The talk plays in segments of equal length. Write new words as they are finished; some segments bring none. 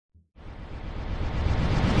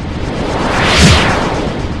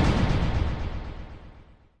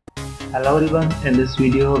Hello everyone, in this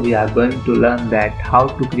video we are going to learn that how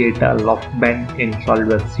to create a loft bend in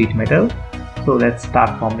Solidworks sheet metal. So let's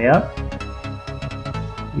start from here.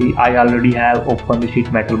 I already have opened the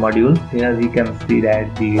sheet metal module. Here we can see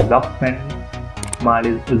that the loft bend command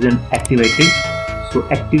isn't activated. So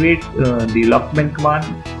activate the loft bend command.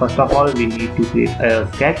 First of all, we need to create a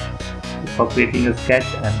sketch. For creating a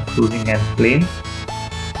sketch, I'm choosing a plane.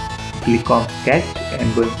 Click on sketch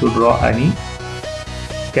and going to draw any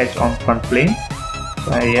sketch on front plane.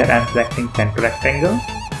 So here I am selecting center rectangle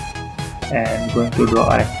and going to draw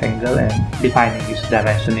a rectangle and defining its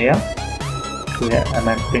dimension here. So here I am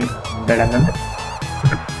entering 100 mm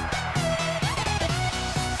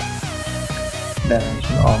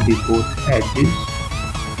dimension on the both edges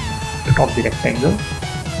of the rectangle.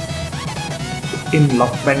 So in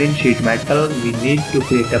loft bend in sheet metal, we need to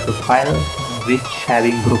create a profile which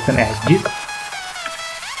having broken edges.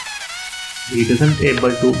 We isn't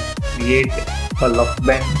able to create a loft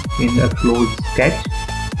bend in a closed sketch.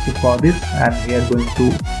 So for this I am here going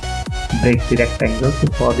to break the rectangle. So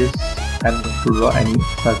for this I am going to draw any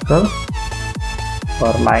circle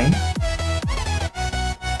or line.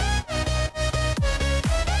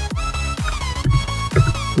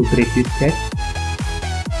 To break this sketch,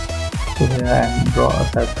 so here I am draw a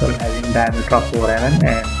circle having diameter of 4 mm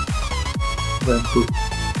and going to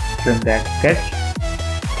trim that sketch.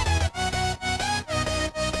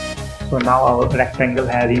 So now our rectangle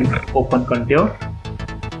having open contour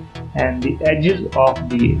and the edges of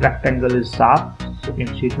the rectangle is sharp. So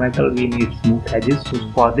in sheet metal we need smooth edges.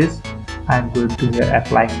 So for this I am going to here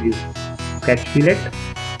applying this sketch fillet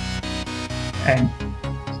and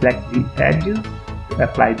select the edges to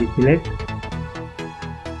apply the fillet.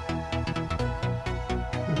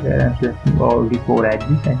 So here I am selecting all the 4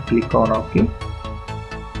 edges and click on OK.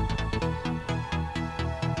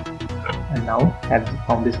 And now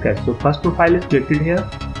from the sketch. So first profile is created here.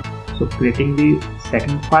 So creating the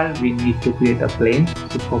second profile, we need to create a plane.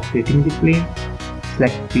 So for creating the plane,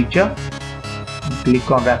 select feature, and click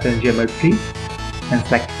on reference geometry and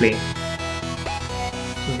select plane.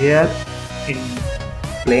 So here in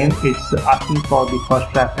plane it's asking for the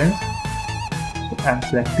first reference. So I am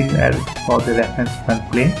selecting L for the reference front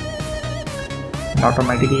plane and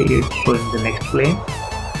automatically it's showing the next plane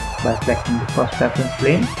by selecting the first reference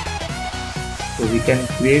plane. So we can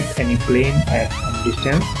create any plane at some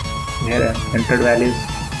distance. Here entered value is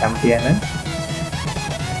 70 mm.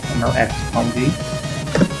 And now X from the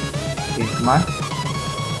plane command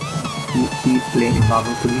to the plane in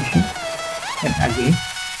normal position. And again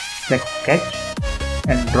select sketch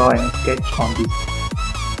and draw any sketch on the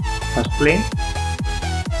first plane.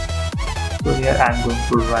 So here I am going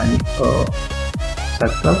to draw a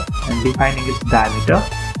circle and defining its diameter.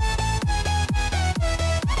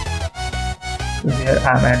 So here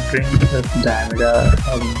I am entering the diameter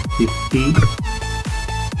having 50.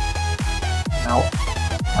 Now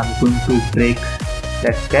I am going to break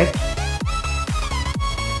that sketch.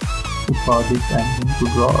 So for this I am going to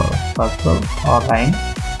draw a circle or line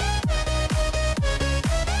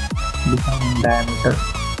defining diameter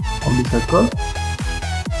of the circle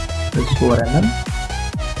is 4 mm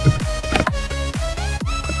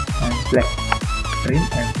and select trim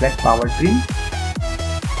and select power trim.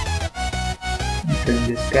 Trim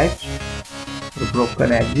the sketch, the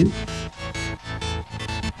broken edges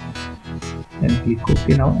and click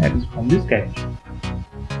OK. Now edges from the sketch.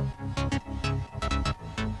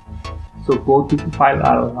 So both the files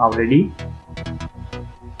are now ready.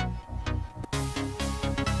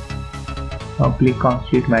 Now click on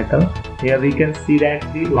sheet metal. Here we can see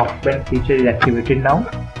that the loft bend feature is activated now.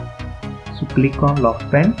 So click on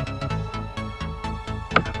loft bend.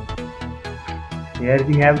 Here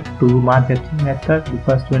we have 2 manufacturing methods. The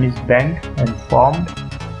first one is bend and formed.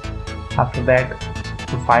 After that,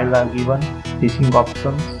 the files are given, stitching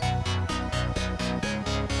options,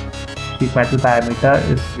 sheet metal diameter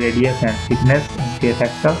is radius and thickness and K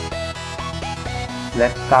factor.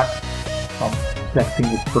 Let's start from selecting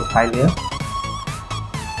its profile here.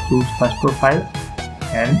 Choose first profile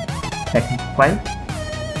and second profile.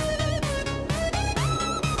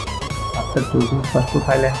 After choosing first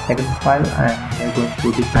profile and second profile, I am here going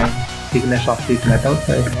to define thickness of sheet metal.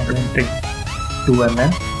 So I am going to take 2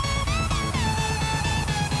 mm.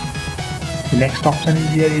 The next option is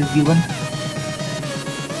here is given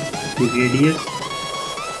the radius,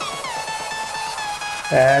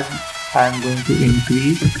 as I am going to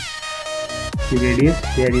increase the radius.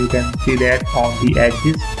 Here you can see that on the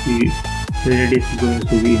edges the radius is going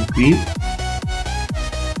to be increased.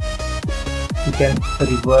 You can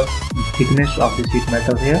reverse the thickness of the sheet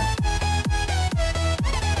metal here.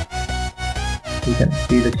 You can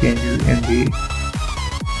see the changes in the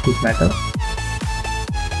sheet metal.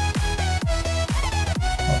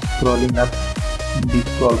 Scrolling up the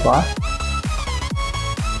scroll bar,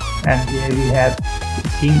 and here we have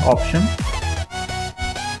seam option.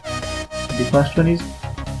 The first one is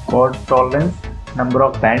chord tolerance, number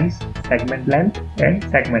of bands, segment length and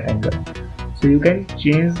segment angle. So you can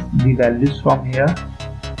change the values from here.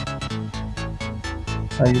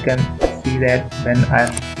 You can see that when I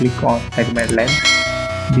click on segment length,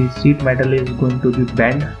 the sheet metal is going to be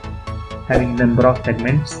bent having number of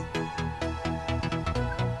segments.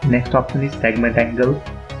 Next option is segment angle.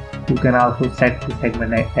 You can also set the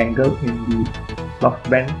segment angle in the loft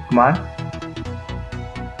bend command.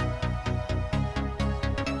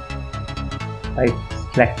 By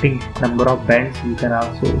selecting number of bends, you can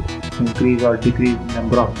also increase or decrease the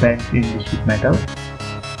number of bends in the sheet metal.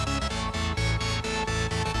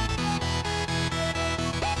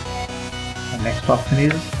 The next option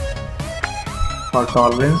is for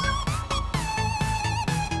tolerance.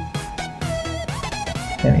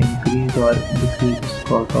 You can increase or decrease the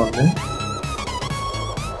chord tolerance.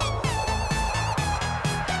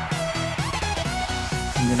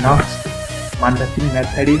 The next manufacturing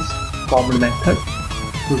method is formed method.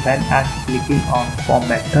 So when I am clicking on form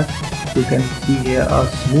method, you can see here a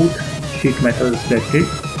smooth sheet metal is created.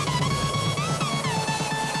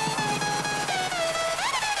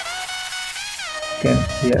 You can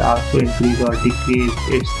here also increase or decrease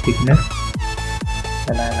its thickness.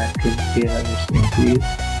 When I am entering here, it's increase,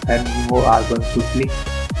 and you are going to click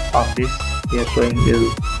on this. Here showing the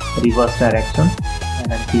reverse direction,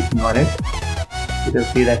 and I am clicking on it. You can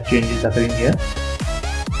see that change is occurring here.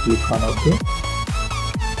 Click on OK.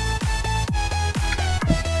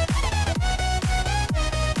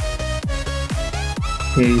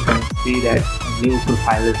 Here you can see that a new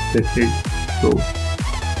profile is created to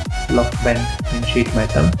loft bend in sheet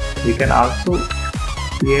metal. We can also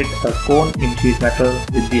create a cone in sheet metal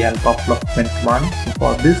with the help of loft bend command. So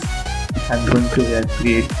for this, I'm going to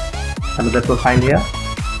create another profile here.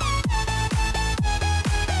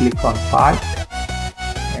 Click on part,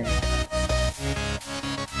 and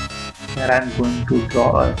here I'm going to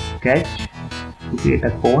draw a sketch to create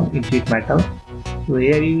a cone in sheet metal. So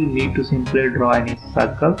here you need to simply draw any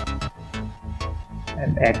circle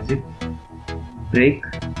and exit, break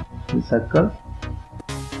the circle.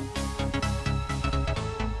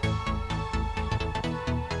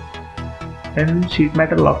 In sheet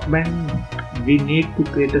metal loft bend, we need to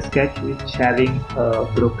create a sketch which having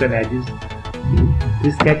broken edges.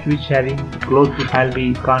 This sketch which having closed profile,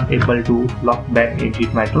 we can't able to loft bend in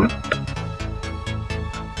sheet metal.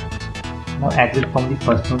 Now exit from the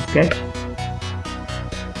first one sketch,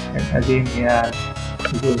 and again here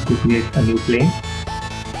I'm going to create a new plane.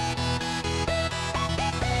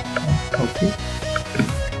 Okay,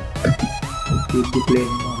 keep the plane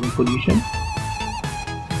in normal position.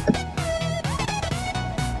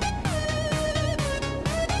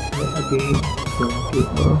 Again, going to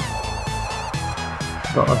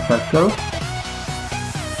draw a circle.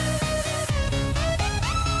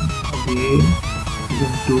 Again,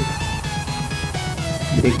 going to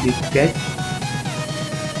break this sketch,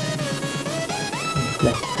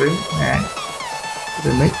 select string and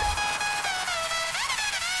trim it,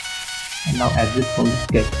 and now exit from the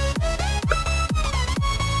sketch.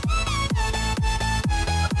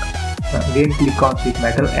 Now again click on sheet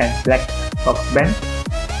metal and select loft bend.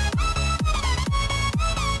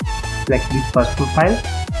 Select the first profile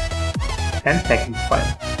and second profile.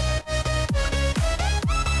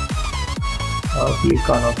 Now click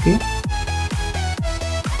on OK.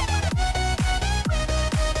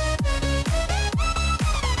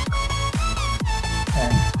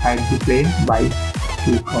 And hide the plane by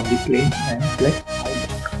click on the plane and select hide.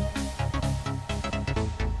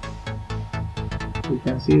 You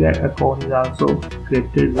can see that a cone is also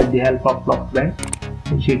created with the help of loft bend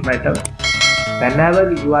in sheet metal.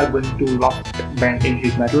 Whenever you are going to loft bend in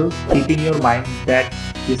sheet metal, keep in your mind that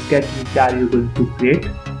the sketch which are you going to create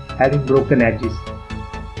having broken edges.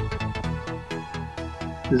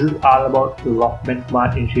 This is all about the loft bend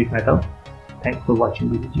command in sheet metal. Thanks for watching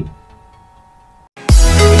the video.